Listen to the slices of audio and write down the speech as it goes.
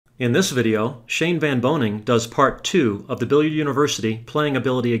In this video, Shane Van Boening does Part 2 of the Billiard University Playing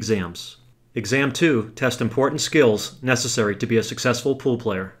Ability Exams. Exam 2 tests important skills necessary to be a successful pool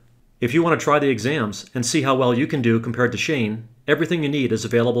player. If you want to try the exams and see how well you can do compared to Shane, everything you need is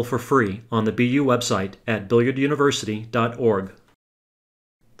available for free on the BU website at billiarduniversity.org.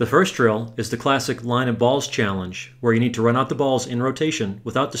 The first drill is the classic line of balls challenge, where you need to run out the balls in rotation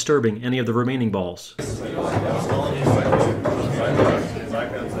without disturbing any of the remaining balls.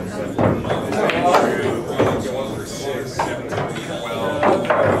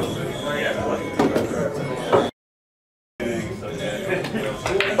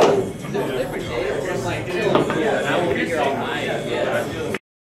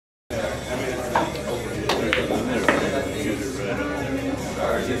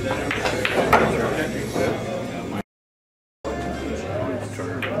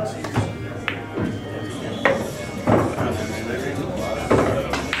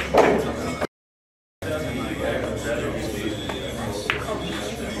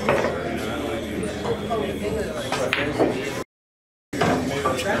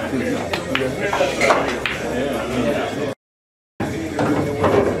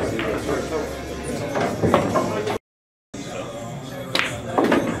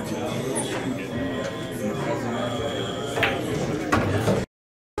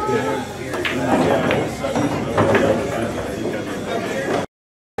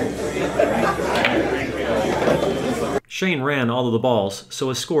 Shane ran all of the balls, so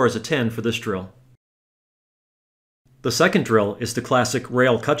his score is a 10 for this drill. The second drill is the classic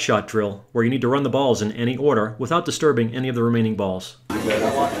rail cut shot drill, where you need to run the balls in any order without disturbing any of the remaining balls.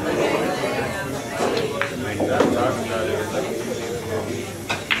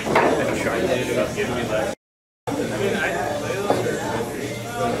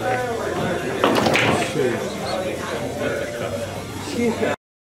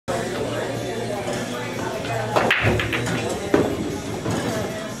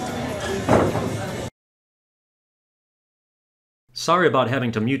 Sorry about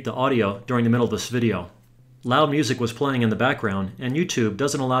having to mute the audio during the middle of this video. Loud music was playing in the background, and YouTube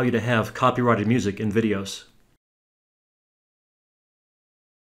doesn't allow you to have copyrighted music in videos.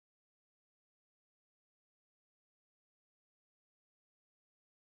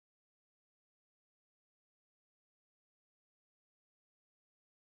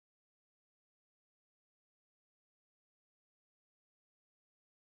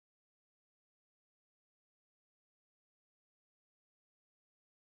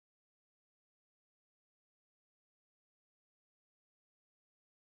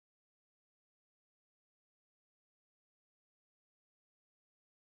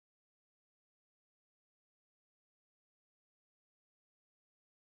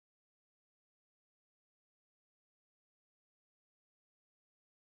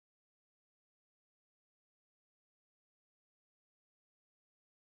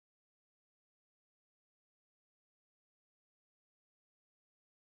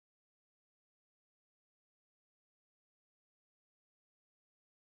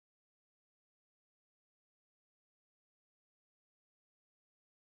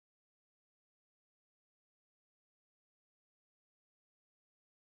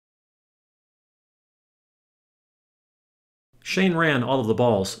 Shane ran all of the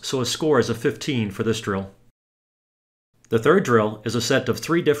balls, so his score is a 15 for this drill. The third drill is a set of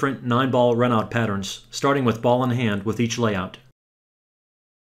 3 different 9-ball run-out patterns, starting with ball in hand with each layout.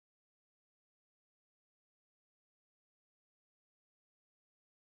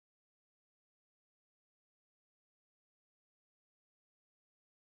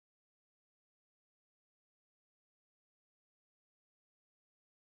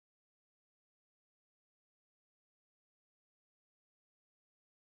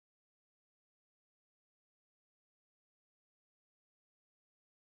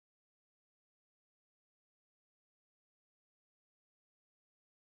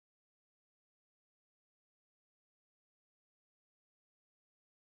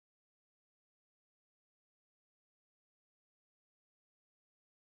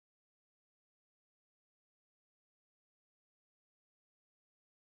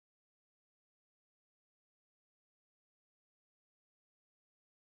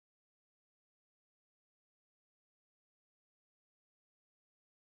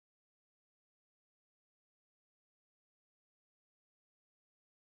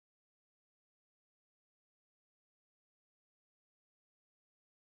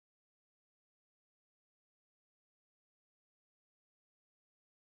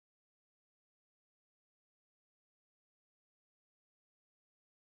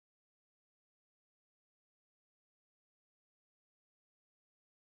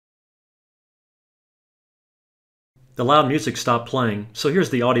 The loud music stopped playing, so here's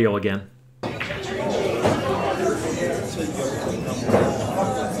the audio again.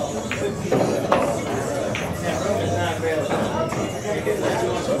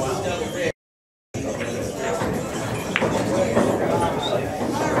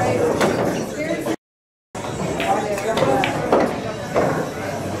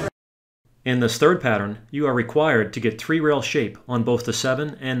 In this third pattern, you are required to get 3-rail shape on both the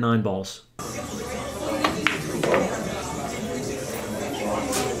 7 and 9 balls.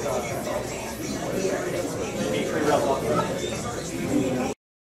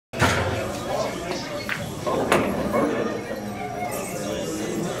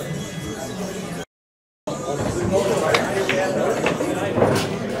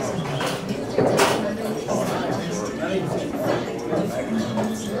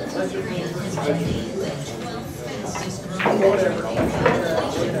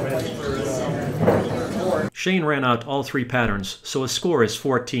 Shane ran out all 3 patterns, so his score is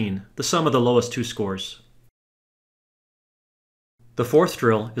 14, the sum of the lowest 2 scores. The fourth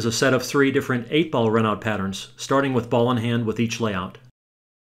drill is a set of 3 different 8-ball run-out patterns, starting with ball in hand with each layout.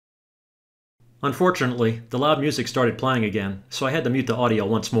 Unfortunately, the loud music started playing again, so I had to mute the audio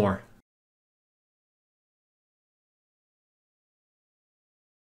once more.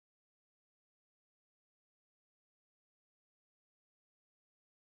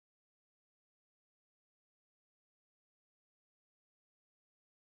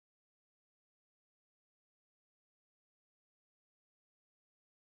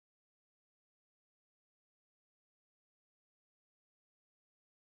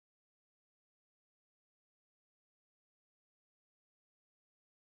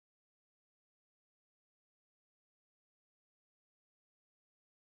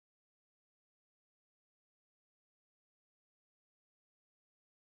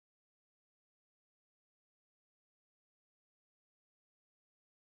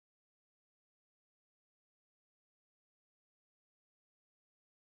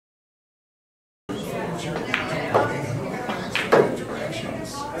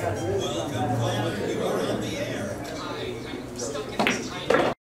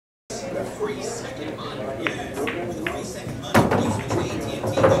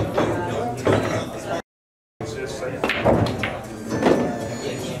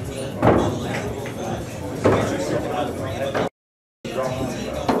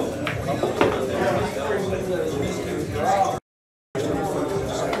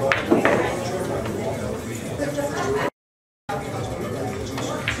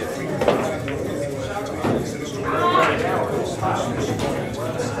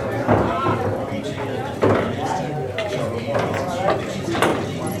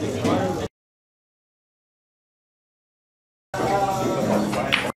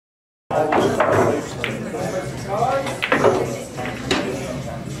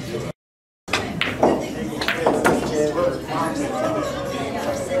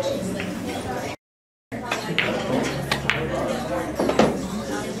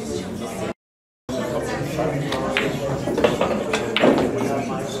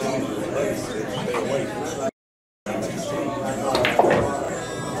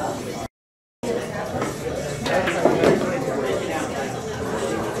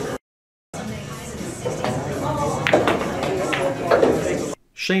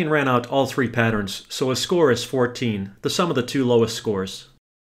 Shane ran out all 3 patterns, so his score is 14, the sum of the 2 lowest scores.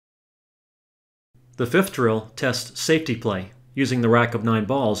 The fifth drill tests safety play, using the rack of 9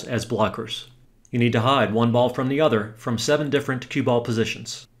 balls as blockers. You need to hide 1 ball from the other from 7 different cue ball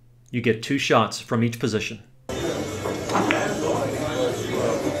positions. You get 2 shots from each position.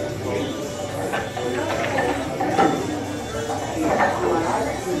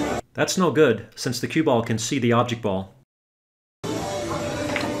 That's no good, since the cue ball can see the object ball.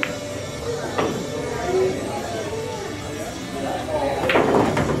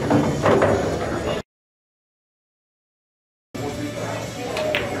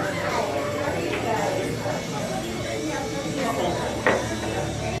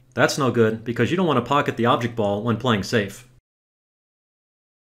 That's no good, because you don't want to pocket the object ball when playing safe.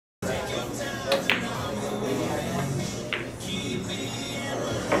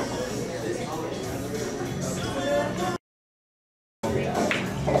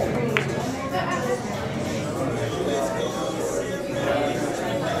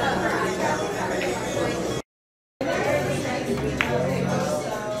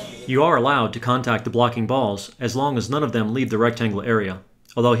 You are allowed to contact the blocking balls as long as none of them leave the rectangle area.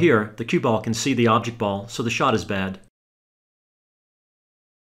 Although here, the cue ball can see the object ball, so the shot is bad.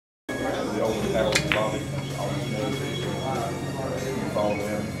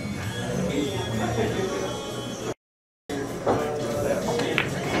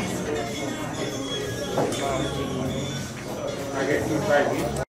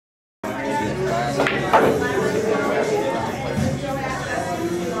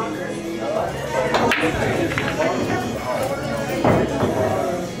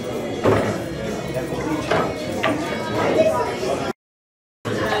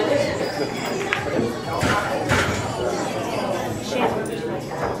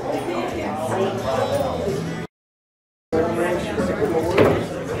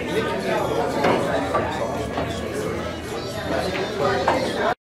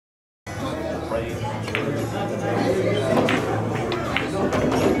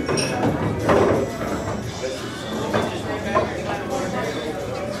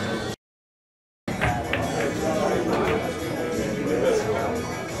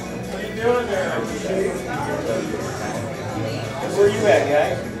 Where you at,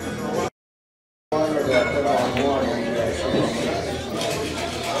 guys?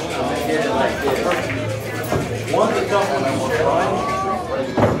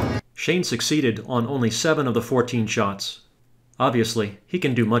 Shane succeeded on only 7 of the 14 shots. Obviously, he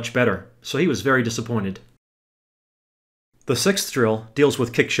can do much better, so he was very disappointed. The 6th drill deals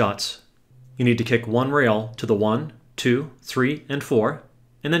with kick shots. You need to kick 1 rail to the 1, 2, 3, and 4,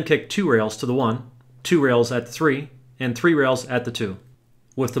 and then kick 2 rails to the 1, 2 rails at the 3, and 3 rails at the 2.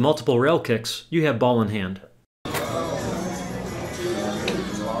 With the multiple rail kicks, you have ball in hand.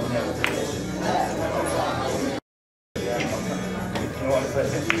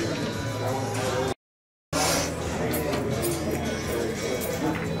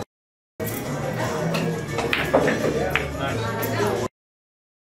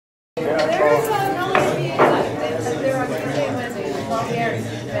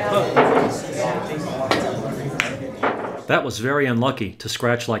 That was very unlucky to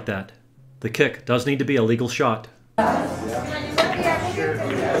scratch like that. The kick does need to be a legal shot.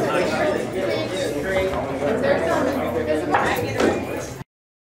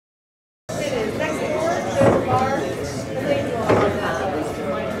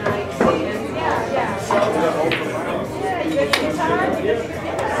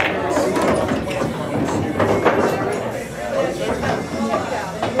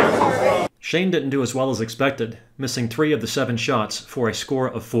 Shane didn't do as well as expected, missing 3 of the 7 shots for a score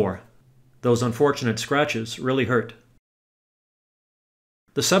of 4. Those unfortunate scratches really hurt.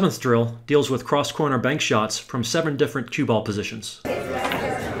 The 7th drill deals with cross-corner bank shots from 7 different cue ball positions.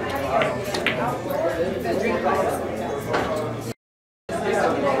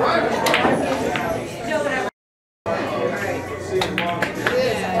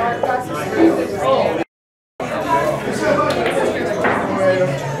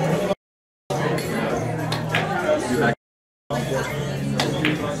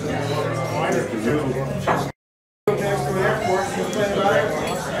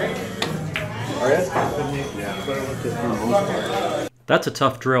 That's a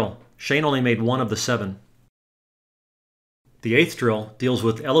tough drill. Shane only made 1 of the 7. The 8th drill deals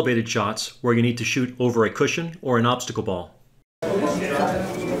with elevated shots where you need to shoot over a cushion or an obstacle ball.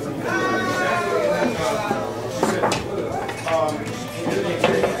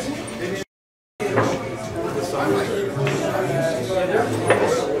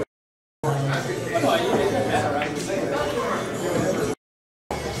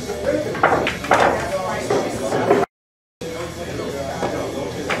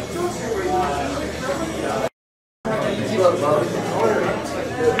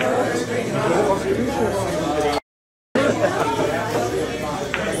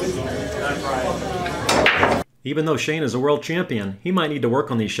 Even though Shane is a world champion, he might need to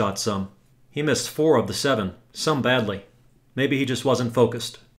work on these shots some. He missed 4 of the 7, some badly. Maybe he just wasn't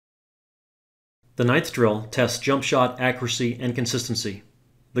focused. The 9th drill tests jump shot accuracy and consistency.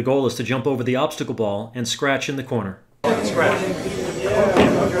 The goal is to jump over the obstacle ball and scratch in the corner.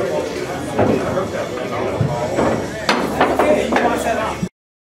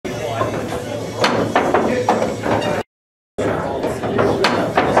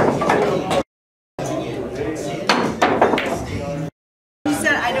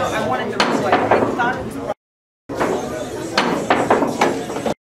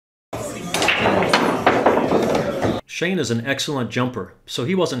 Shane is an excellent jumper, so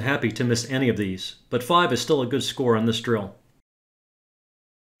he wasn't happy to miss any of these, but 5 is still a good score on this drill.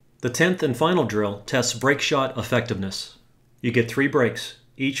 The 10th and final drill tests break shot effectiveness. You get 3 breaks,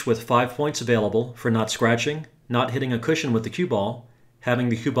 each with 5 points available for not scratching, not hitting a cushion with the cue ball, having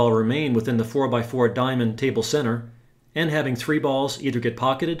the cue ball remain within the 4x4 diamond table center, and having 3 balls either get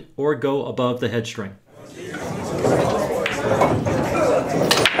pocketed or go above the head string.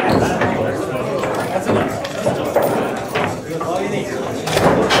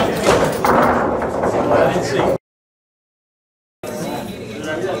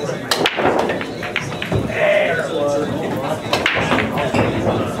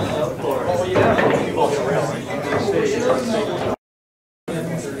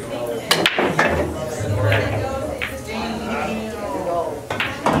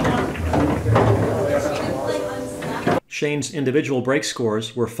 Shane's individual break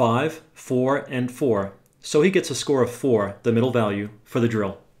scores were 5, 4, and 4, so he gets a score of 4, the middle value, for the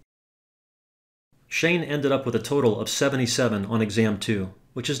drill. Shane ended up with a total of 77 on exam 2,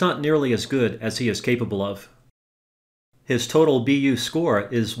 which is not nearly as good as he is capable of. His total BU score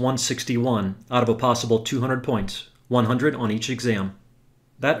is 161 out of a possible 200 points, 100 on each exam.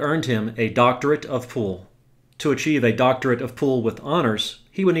 That earned him a Doctorate of Pool. To achieve a Doctorate of Pool with honors,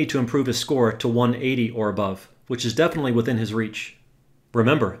 he would need to improve his score to 180 or above, which is definitely within his reach.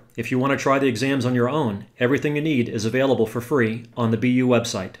 Remember, if you want to try the exams on your own, everything you need is available for free on the BU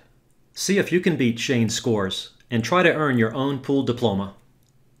website. See if you can beat Shane's scores, and try to earn your own pool diploma.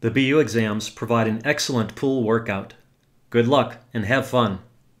 The BU exams provide an excellent pool workout. Good luck and have fun!